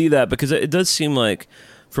cool to see that because it does seem like,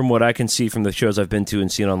 from what I can see from the shows I've been to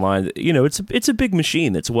and seen online, it's a big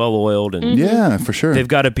machine that's well oiled, and Yeah, for sure. they've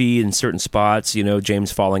got to be in certain spots.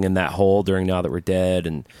 James falling in that hole during Now That We're Dead,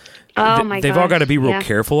 and they've all got to be real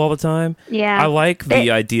careful all the time. Yeah. I like the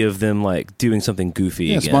idea of them like doing something goofy.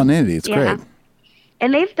 Yeah, again. spontaneity. It's Yeah. great.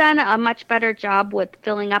 And they've done a much better job with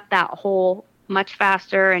filling up that hole much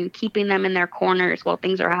faster and keeping them in their corners while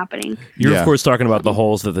things are happening. You're Yeah. of course talking about the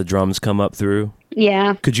holes that the drums come up through.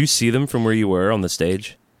 Yeah. Could you see them from where you were on the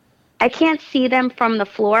stage? I can't see them from the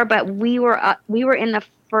floor, but we were in the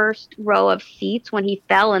first row of seats when he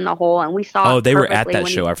fell in the hole, and we saw. Oh, they were at perfectly that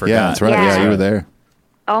when show. I forgot. Yeah, that's right. Yeah. Yeah, you were there.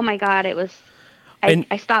 Oh my God, it was. And-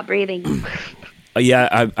 I stopped breathing.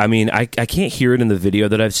 Yeah, I mean, I can't hear it in the video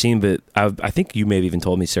that I've seen, but I think you may have even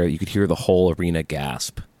told me, Sarah, you could hear the whole arena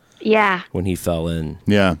gasp Yeah. when he fell in.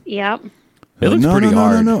 Yeah. Yep. It looked no, pretty no,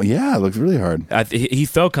 hard. No. Yeah, it looked really hard. He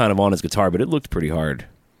fell kind of on his guitar, but it looked pretty hard.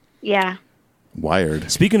 Yeah.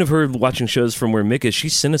 Wired. Speaking of her watching shows from where Mick is, she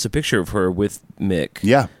sent us a picture of her with Mick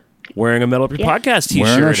Yeah. wearing a Metal Up Your Yeah. Podcast t-shirt.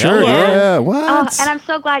 Wearing a shirt. Hello. Yeah. Oh, What? and I'm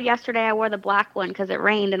so glad yesterday I wore the black one because it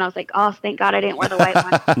rained, and I was like, oh, thank God I didn't wear the white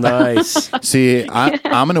one. Nice. See, I'm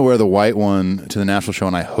going to wear the white one to the national show,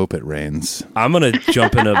 and I hope it rains. I'm going to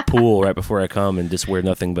jump in a pool right before I come and just wear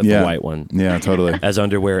nothing but Yeah. the white one Yeah, totally. as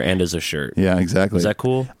underwear and as a shirt. Yeah, exactly. Is that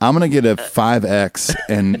cool? I'm going to get a 5X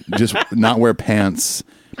and just not wear pants.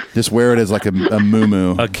 Just wear it as like a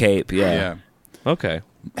muumuu. A cape, yeah. Okay.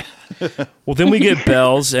 Well, then we get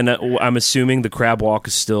bells, and I'm assuming the crab walk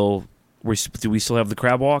is still. Do we still have the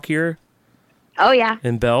crab walk here Oh yeah.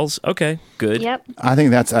 in bells? Okay, good. Yep. I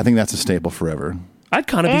think that's a staple forever. I'd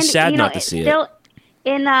kind of be sad not to see still, it.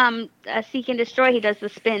 In Seek and Destroy, he does the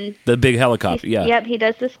spin. The big helicopter, yeah. Yep, he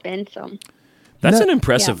does the spin. So That's No- an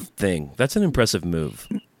impressive thing. That's an impressive move.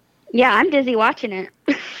 yeah, I'm dizzy watching it.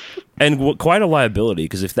 And quite a liability,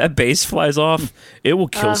 because if that bass flies off, it will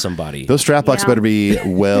kill somebody. Those strap locks Yeah. better be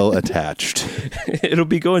well attached. It'll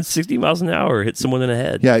be going 60 miles an hour, hit someone in the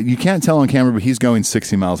head. Yeah, you can't tell on camera, but he's going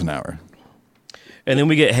 60 miles an hour. And then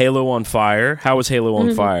we get Halo on Fire. How was Halo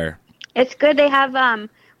on Fire? It's good. They have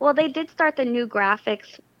well, they did start the new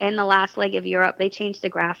graphics in the last leg of Europe. They changed the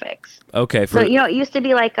graphics. Okay. So it used to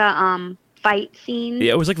be like a fight scene.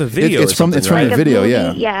 Yeah, it was like the video. It's or from something, the right? Like a video, movie,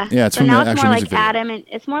 yeah. yeah. Yeah, it's so from now the it's actual more music like video.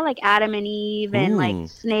 it's more like Adam and Eve and like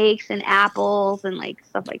snakes and apples and like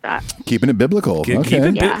stuff like that. Keeping it biblical. Keep Okay.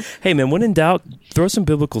 it Yeah. Hey, man, when in doubt, throw some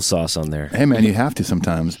biblical sauce on there. Hey, man, you have to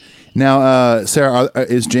sometimes. Now, Sarah,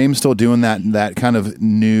 is James still doing that kind of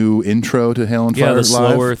new intro to Halo on Fire Yeah, the live?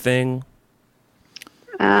 slower thing.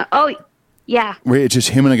 Oh yeah. Where it's just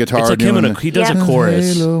him and a guitar. It's like him doing and he does Yeah. a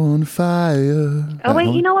chorus. Halo on Fire. Oh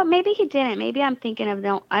wait, you know what? Maybe he didn't. Maybe I'm thinking of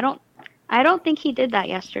no. I don't think he did that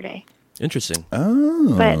yesterday. Interesting.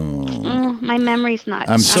 Oh. But my memory's not.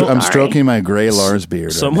 I'm sorry. stroking my gray Lars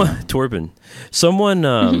beard. Someone, Right now.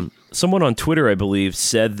 Torben, someone on Twitter, I believe,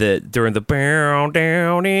 said that during the bow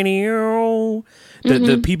down in you, that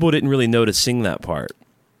the people didn't really know to sing that part.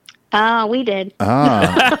 Oh, we did.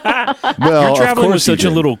 Well, You're of traveling with course you such a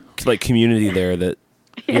did. little like community there that,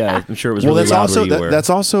 yeah, I'm sure it was Well, really that's loud also where you were. that's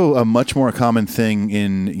also a much more common thing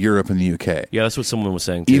in Europe and the UK. Yeah, that's what someone was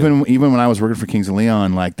saying too. Even when I was working for Kings of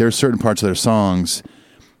Leon, like there's certain parts of their songs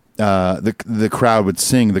the crowd would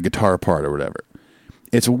sing the guitar part or whatever.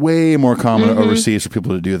 It's way more common overseas for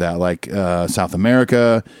people to do that, like South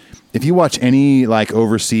America. If you watch any like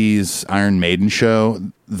overseas Iron Maiden show,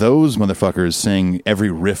 those motherfuckers sing every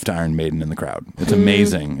riff to Iron Maiden in the crowd. It's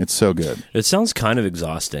amazing. It's so good. It sounds kind of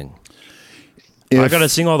exhausting. I got to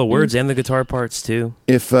sing all the words and the guitar parts too.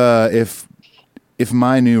 If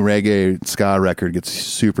my new reggae ska record gets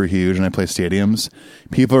super huge and I play stadiums,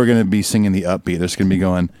 people are going to be singing the upbeat. They're just going to be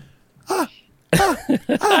going,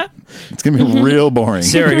 It's going to be real boring.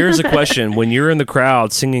 Sarah, here's a question. When you're in the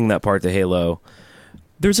crowd singing that part to Halo,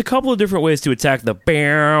 there's a couple of different ways to attack the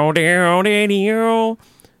bow down.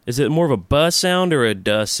 Is it more of a buzz sound or a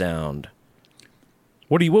duh sound?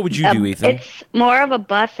 What would you do, Ethan? It's more of a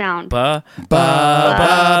buzz sound. Ba ba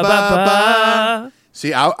ba ba ba.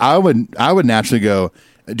 See, I would naturally go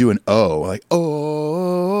do an O, like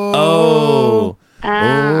oh. Oh.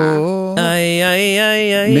 Oh.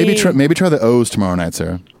 Maybe try the O's tomorrow night,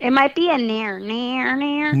 Sarah. It might be a near.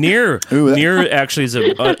 Ooh, Near actually is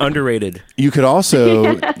underrated. You could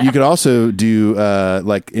also do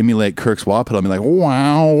like emulate Kirk's wah pedal and be like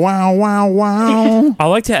wow wow wow wow. I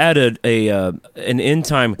like to add an end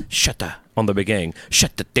time shutta on the beginning.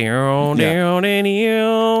 Shut it down in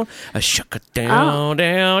you. Shut it down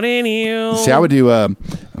in you. See, I would do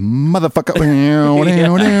motherfucker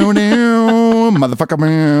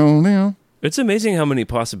motherfucker. It's amazing how many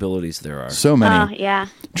possibilities there are. So many. Oh, yeah.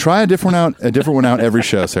 Try a different one out every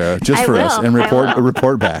show, Sarah, just for us, and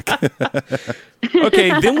report back.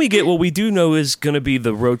 Okay, then we get what we do know is going to be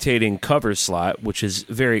the rotating cover slot, which is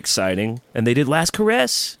very exciting. And they did Last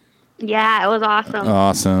Caress. Yeah, it was awesome.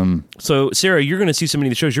 Awesome. So, Sarah, you're going to see so many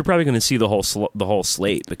of the shows. You're probably going to see the whole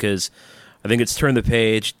slate because I think it's Turn the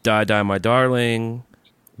Page, Die Die My Darling,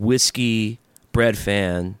 Whiskey, Bread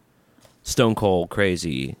Fan, Stone Cold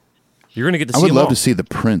Crazy. You're going to get to see I would them love all. to see the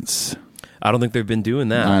Prince. I don't think they've been doing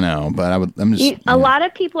that. I know, but A lot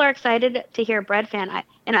of people are excited to hear Bread Fan.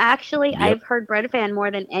 I've heard Bread Fan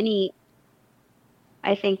more than any.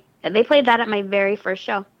 I think they played that at my very first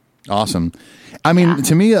show. Awesome. I mean,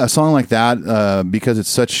 to me, a song like that, because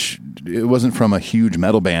it wasn't from a huge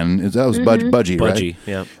metal band. That was Budgie, right? Budgie,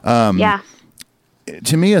 yeah. Yeah.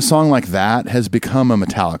 To me, a song like that has become a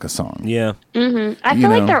Metallica song. Yeah. I feel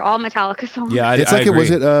like they're all Metallica songs. Yeah, It's like agree.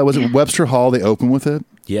 was it Webster Hall? They opened with it.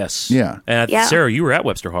 Yes. Yeah. And Yeah. Sarah, you were at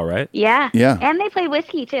Webster Hall, right? Yeah. Yeah. And they played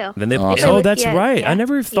Whiskey, too. Then they Awesome. Oh, that's Yeah. right. Yeah. I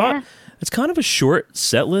never thought Yeah. it's kind of a short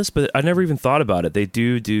set list, but I never even thought about it. They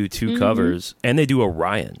do 2 covers, and they do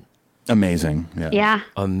Orion. Amazing. Yeah. Yeah.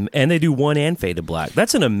 And they do one and Fade to Black.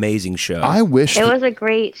 That's an amazing show. I wish. It was a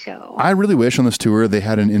great show. I really wish on this tour they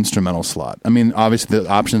had an instrumental slot. I mean, obviously the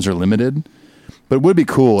options are limited, but it would be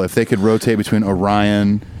cool if they could rotate between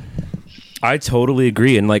Orion. I totally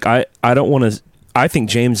agree, and like I don't want to. I think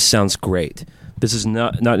James sounds great. This is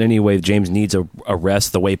not in any way James needs a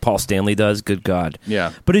rest the way Paul Stanley does. Good God.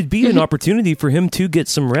 Yeah. But it'd be an opportunity for him to get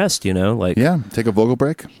some rest. Like Yeah, take a vocal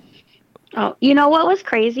break. Oh, you know what was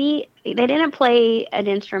crazy? They didn't play an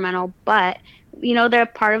instrumental, but they're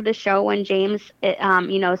part of the show when James,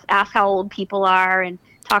 asks how old people are and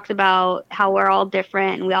talks about how we're all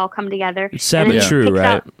different and we all come together. It's sad but And then he true, picks right?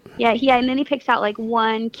 out- and then he picks out like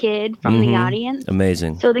one kid from the audience.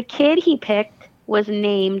 Amazing. So the kid he picked was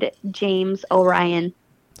named James Orion.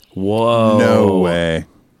 Whoa. No way.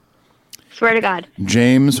 Swear to God.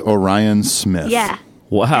 James Orion Smith. Yeah.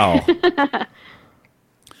 Wow.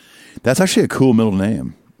 That's actually a cool middle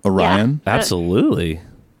name. Orion. Absolutely.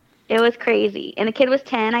 It was crazy. And the kid was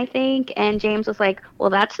 10, I think. And James was like, well,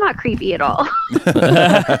 that's not creepy at all.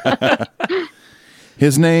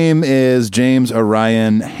 His name is James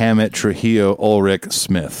Orion Hammett Trujillo Ulrich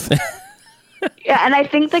Smith. Yeah, and I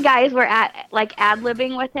think the guys were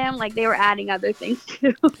ad-libbing with him. Like, they were adding other things,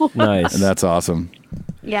 too. Nice. That's awesome.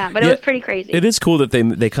 Yeah, but it was pretty crazy. It is cool that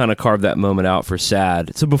they kind of carved that moment out for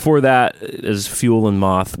Sad. So before that is Fuel and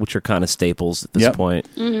Moth, which are kind of staples at this point.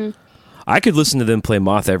 Mm-hmm. I could listen to them play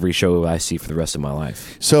Moth every show I see for the rest of my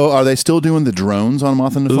life. So are they still doing the drones on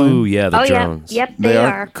Moth and the Flame? Ooh, yeah, the oh, drones. Yeah. Yep, They they are?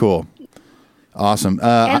 are. Cool. Awesome.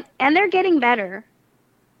 And they're getting better.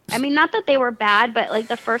 I mean, not that they were bad, but like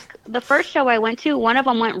the first show I went to, one of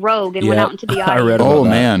them went rogue and went Yep. out into the I audience. read about Oh that.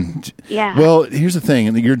 man. Yeah. Well, here's the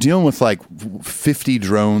thing. You're dealing with like 50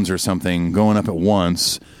 drones or something going up at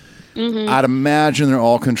once. Mm-hmm. I'd imagine they're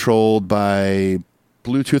all controlled by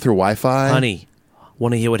Bluetooth or Wi-Fi. Honey,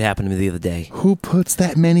 want to hear what happened to me the other day? Who puts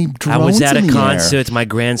that many drones I was at in a the concert. air? My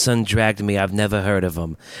grandson dragged me. I've never heard of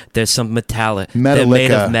them. There's some metallic. They're Metallica. made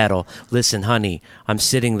of metal. Listen, honey, I'm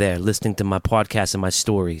sitting there listening to my podcast and my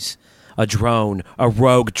stories. A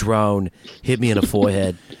rogue drone, hit me in the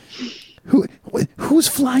forehead. Who's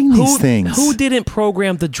flying these things? Who didn't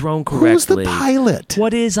program the drone correctly? Who's the pilot?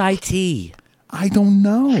 What is IT? I don't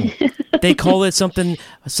know. They call it something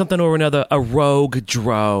or another, a rogue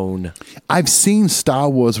drone. I've seen Star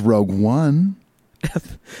Wars Rogue One.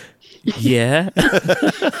 Yeah.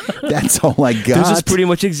 That's all I got. This is pretty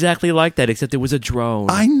much exactly like that, except it was a drone.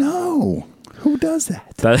 I know. Who does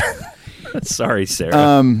that? Sorry,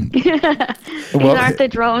 Sarah. These aren't the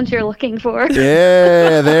drones you're looking for.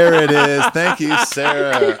 Yeah, there it is. Thank you,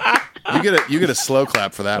 Sarah. You get a slow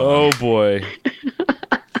clap for that one. Oh boy.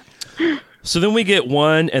 So then we get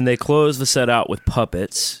one, and they close the set out with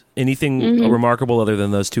puppets. Anything remarkable other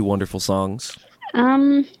than those two wonderful songs?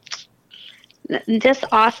 Just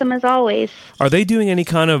awesome as always. Are they doing any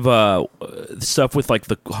kind of stuff with like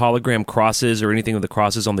the hologram crosses or anything with the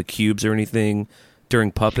crosses on the cubes or anything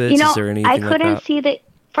during puppets? Is there anything I couldn't like that? see that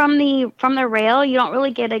from the rail. You don't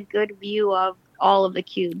really get a good view of all of the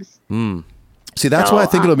cubes. See, that's why I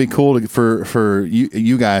think it'll be cool for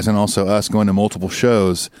you guys and also us going to multiple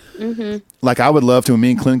shows. Like I would love to. When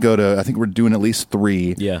me and Clint go to, I think we're doing at least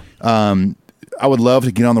 3. Yeah. I would love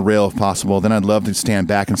to get on the rail if possible. Then I'd love to stand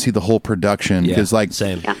back and see the whole production because, like,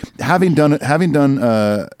 same. Yeah. having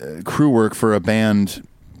done crew work for a band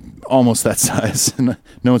almost that size, no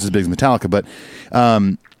one's as big as Metallica, but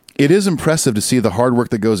it is impressive to see the hard work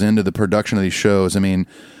that goes into the production of these shows. I mean,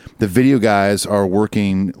 the video guys are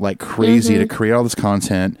working like crazy to create all this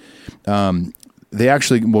content. They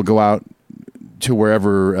actually will go out to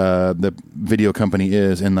wherever the video company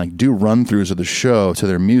is and like do run-throughs of the show to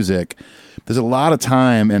their music. There's a lot of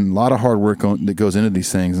time and a lot of hard work that goes into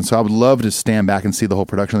these things. And so I would love to stand back and see the whole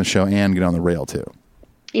production of the show and get on the rail too.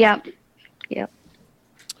 Yep.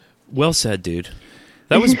 Well said, dude.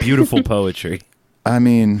 That was beautiful poetry. I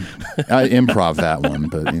mean, I improv that one,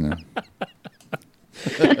 but you know.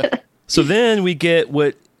 So then we get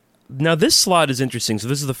now this slot is interesting. So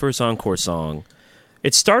this is the first encore song.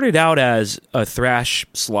 It started out as a thrash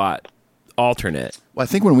slot alternate. Well, I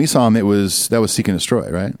think when we saw him, that was Seek and Destroy,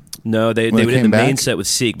 right? No, they would hit the main set with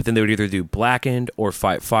Seek, but then they would either do Blackened or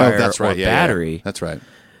Fight Fire or Battery. Yeah. That's right.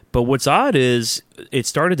 But what's odd is it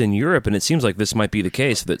started in Europe, and it seems like this might be the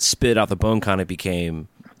case, that Spit Out the Bone kind of became...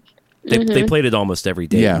 They played it almost every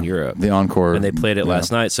day in Europe. The encore. And they played it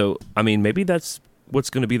last night. So, I mean, maybe that's what's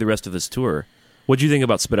going to be the rest of this tour. What do you think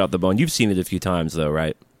about Spit Out the Bone? You've seen it a few times, though,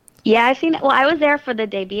 right? Yeah, I've seen it. Well, I was there for the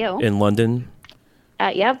debut. In London?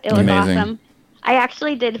 Yep, it was Amazing. awesome. I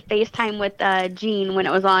actually did FaceTime with Jean when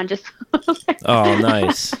it was on. Just Oh,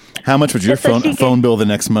 nice. How much would your Just so she phone bill the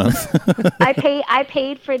next month? I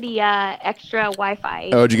paid for the extra Wi-Fi.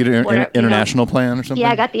 Oh, did you get an international plan or something? Yeah,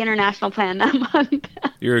 I got the international plan that month.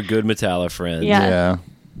 You're a good Metallica friend. Yeah.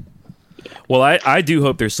 Well, I do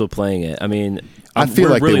hope they're still playing it. I mean, I feel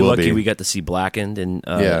we're like really they will lucky be. we got to see Blackened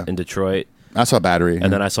in Detroit. I saw Battery.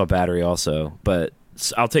 And then I saw Battery also. But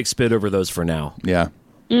I'll take Spit over those for now. Yeah.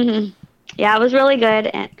 Yeah, it was really good,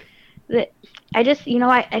 and I just,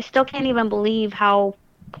 I still can't even believe how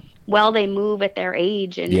well they move at their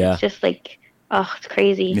age, and it's just like, oh, it's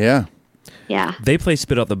crazy. Yeah. Yeah. They play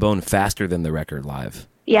Spit Out the Bone faster than the record live.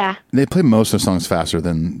 Yeah. They play most of the songs faster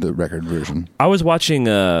than the record version. I was watching.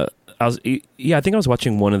 I think I was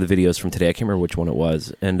watching one of the videos from today. I can't remember which one it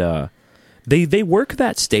was, and they work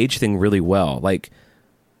that stage thing really well. Like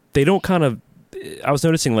they don't kind of. I was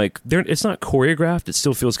noticing like it's not choreographed. It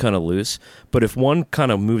still feels kind of loose. But if one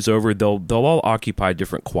kind of moves over, they'll all occupy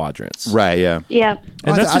different quadrants. Right. Yeah. Yeah.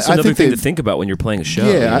 And that's just another thing to think about when you're playing a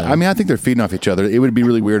show. Yeah. I mean, I think they're feeding off each other. It would be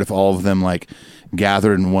really weird if all of them like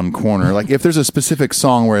gathered in one corner. Like if there's a specific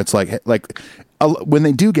song where it's like when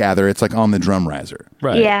they do gather, it's like on the drum riser.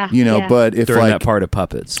 Right. Yeah. But if during like that part of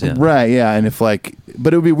Puppets. Yeah. Right. Yeah. And if like,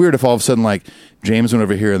 but it would be weird if all of a sudden like James went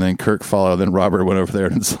over here and then Kirk followed, then Robert went over there,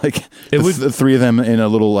 and it's like the three of them in a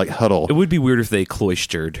little like huddle. It would be weird if they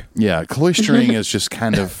cloistered. Yeah, cloistering is just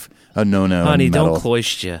kind of a no-no. Honey, in metal. don't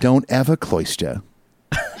cloister. Don't ever cloister.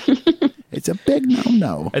 It's a big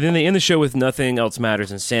no-no. And then they end the show with Nothing Else Matters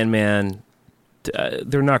and Sandman.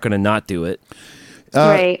 They're not going to not do it.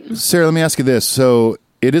 Right. Sarah, let me ask you this. So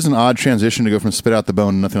it is an odd transition to go from Spit Out the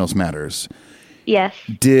Bone to Nothing Else Matters. Yes.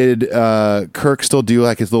 Did Kirk still do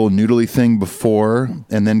like his little noodly thing before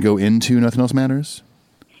and then go into Nothing Else Matters?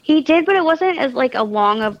 He did, but it wasn't as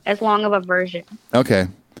long of a version. Okay.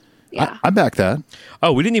 Yeah. I back that.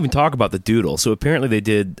 Oh, we didn't even talk about the doodle. So apparently they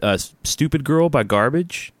did Stupid Girl by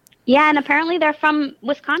Garbage. Yeah, and apparently they're from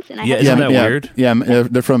Wisconsin. Isn't that weird? Yeah,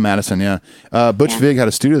 they're from Madison, yeah. Butch Vig had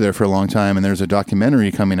a studio there for a long time, and there's a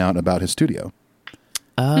documentary coming out about his studio.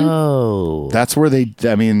 Oh. That's where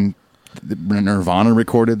Nirvana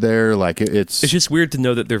recorded there. Like it's just weird to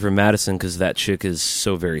know that they're from Madison because that chick is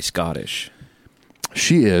so very Scottish.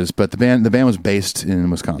 She is, but the band was based in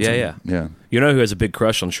Wisconsin. Yeah. You know who has a big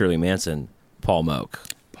crush on Shirley Manson? Paul Moak.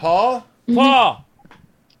 Paul? Paul!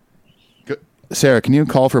 Sarah, can you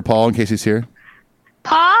call for Paul in case he's here?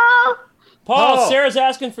 Paul? Paul, Sarah's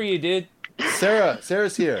asking for you, dude.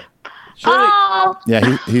 Sarah's here. Shirley. Paul?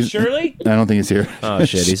 Yeah, he's Shirley? I don't think he's here. Oh,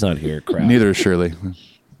 shit, he's not here. Crap. Neither is Shirley.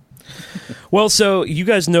 Well, so you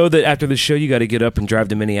guys know that after the show, you got to get up and drive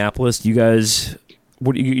to Minneapolis. You guys,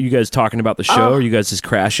 what you guys talking about the show? Or are you guys just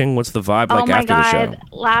crashing? What's the vibe like after the show?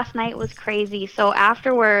 Last night was crazy. So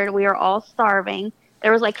afterward, we were all starving.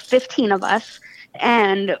 There was like 15 of us,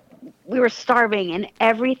 and we were starving, and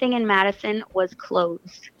everything in Madison was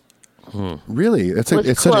closed. Really?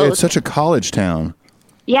 It's such a college town.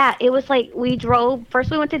 Yeah, it was like we drove. First,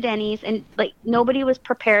 we went to Denny's, and like nobody was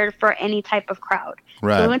prepared for any type of crowd.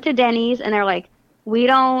 Right. So we went to Denny's, and they're like, we're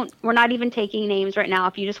not even taking names right now.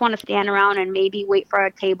 If you just want to stand around and maybe wait for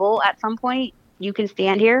a table at some point, you can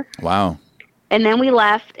stand here. Wow. And then we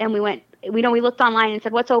left, and we went. We looked online and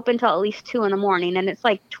said, what's open till at least 2 in the morning, and it's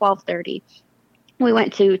like 12:30. We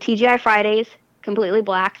went to TGI Fridays, completely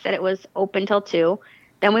black, said it was open till 2.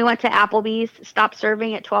 Then we went to Applebee's, stopped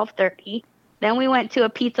serving at 12:30. Then we went to a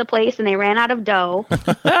pizza place, and they ran out of dough.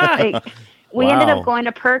 We ended up going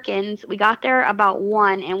to Perkins. We got there about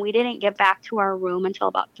 1, and we didn't get back to our room until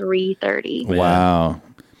about 3:30. Wow.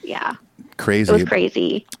 Yeah. Crazy. It was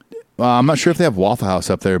crazy. I'm not sure if they have Waffle House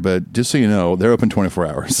up there, but just so you know, they're open 24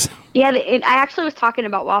 hours. Yeah, I actually was talking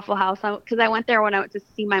about Waffle House because I went there when I went to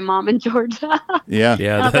see my mom in Georgia. Yeah.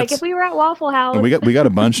 I was like, if we were at Waffle House. And we got a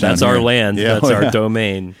bunch down That's here. our land. Yeah, That's our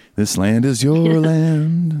domain. This land is your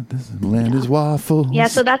land. This land is waffles. Yeah,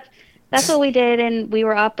 so that's what we did, and we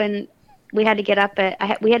were up, and we had to get up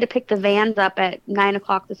we had to pick the vans up at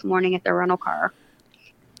 9:00 this morning at the rental car.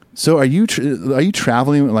 So are you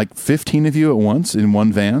traveling like 15 of you at once in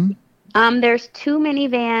one van? There's 2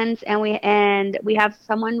 minivans, and we have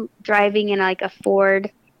someone driving in like a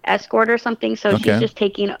Ford Escort or something. So she's just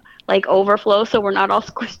taking like overflow, so we're not all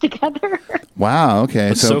squished together. Wow. Okay.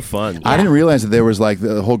 It's so fun. I didn't realize that there was like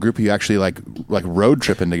the whole group of you actually like road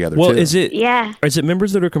tripping together. Well, too. is it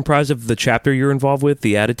members that are comprised of the chapter you're involved with,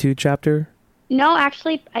 the Attitude chapter? No,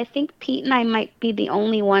 actually, I think Pete and I might be the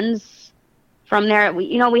only ones from there.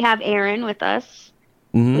 We have Aaron with us.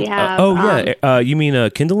 Mm-hmm. We have. You mean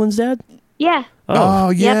Kindle's dad? Yeah. Oh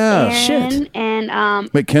yeah. Yep, Aaron, shit. And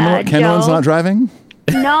wait, Kendall's not driving?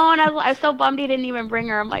 No, and I was so bummed he didn't even bring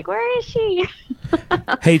her. I'm like, where is she?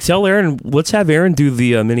 Hey, tell Aaron. Let's have Aaron do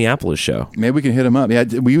the Minneapolis show. Maybe we can hit him up. Yeah,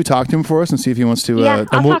 will you talk to him for us and see if he wants to? Yeah,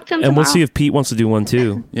 I'll talk to him and we'll tomorrow. see if Pete wants to do one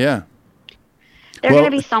too. Yeah. They're going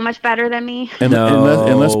to be so much better than me.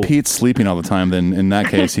 Unless Pete's sleeping all the time, then in that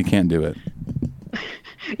case he can't do it.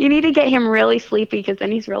 You need to get him really sleepy because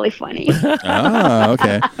then he's really funny. Oh,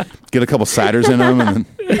 okay. Get a couple ciders in him. And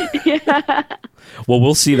then... Yeah. Well,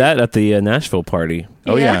 we'll see that at the Nashville party.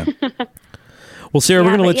 Oh, yeah. Well, Sarah,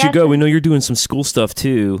 we're going to let you go. We know you're doing some school stuff,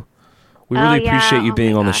 too. We really appreciate you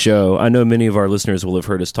being on the show. I know many of our listeners will have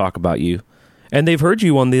heard us talk about you. And they've heard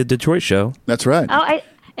you on the Detroit show. That's right. Oh,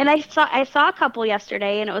 I saw a couple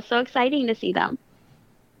yesterday, and it was so exciting to see them.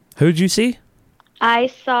 Who did you see? I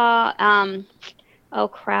saw... oh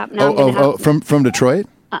crap! From Detroit?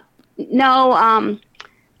 No,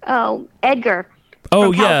 Edgar.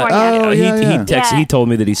 Oh yeah. He texted. Yeah. He told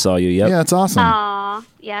me that he saw you. Yep. Yeah, that's awesome.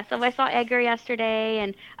 Yeah. So I saw Edgar yesterday,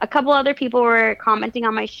 and a couple other people were commenting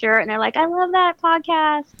on my shirt, and they're like, "I love that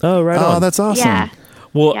podcast." Oh, right on. Oh, that's awesome. Yeah.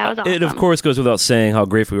 Well, it was awesome. It of course goes without saying how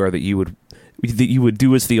grateful we are that you would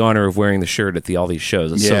do us the honor of wearing the shirt at all these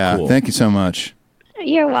shows. It's so cool. Thank you so much.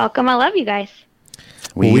 You're welcome. I love you guys.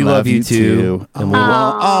 We love you too. And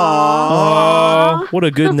what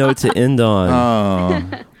a good note to end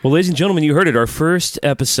on. Well, ladies and gentlemen, you heard it. Our first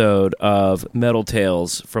episode of Metal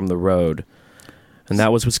Tales from the Road. And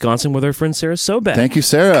that was Wisconsin with our friend Sarah Sobek. Thank you,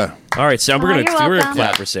 Sarah. All right, so we're gonna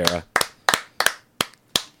clap for Sarah.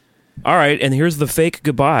 All right, and here's the fake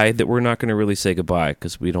goodbye that we're not going to really say goodbye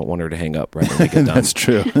because we don't want her to hang up right when we get done. That's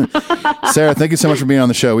true. Sarah, thank you so much for being on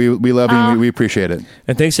the show. We love you and we appreciate it.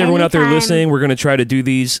 And thanks to everyone out there listening. We're going to try to do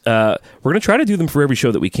these. We're going to try to do them for every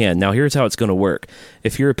show that we can. Now, here's how it's going to work.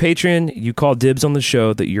 If you're a patron, you call dibs on the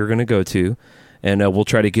show that you're going to go to, and we'll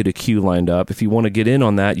try to get a queue lined up. If you want to get in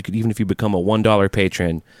on that, you could, even if you become a $1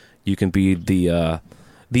 patron, you can be the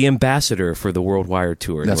ambassador for the Worldwide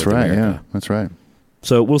Tour. That's North right. America. Yeah, that's right.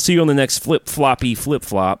 So we'll see you on the next flip-flop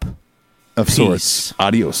of sorts.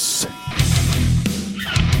 Adios.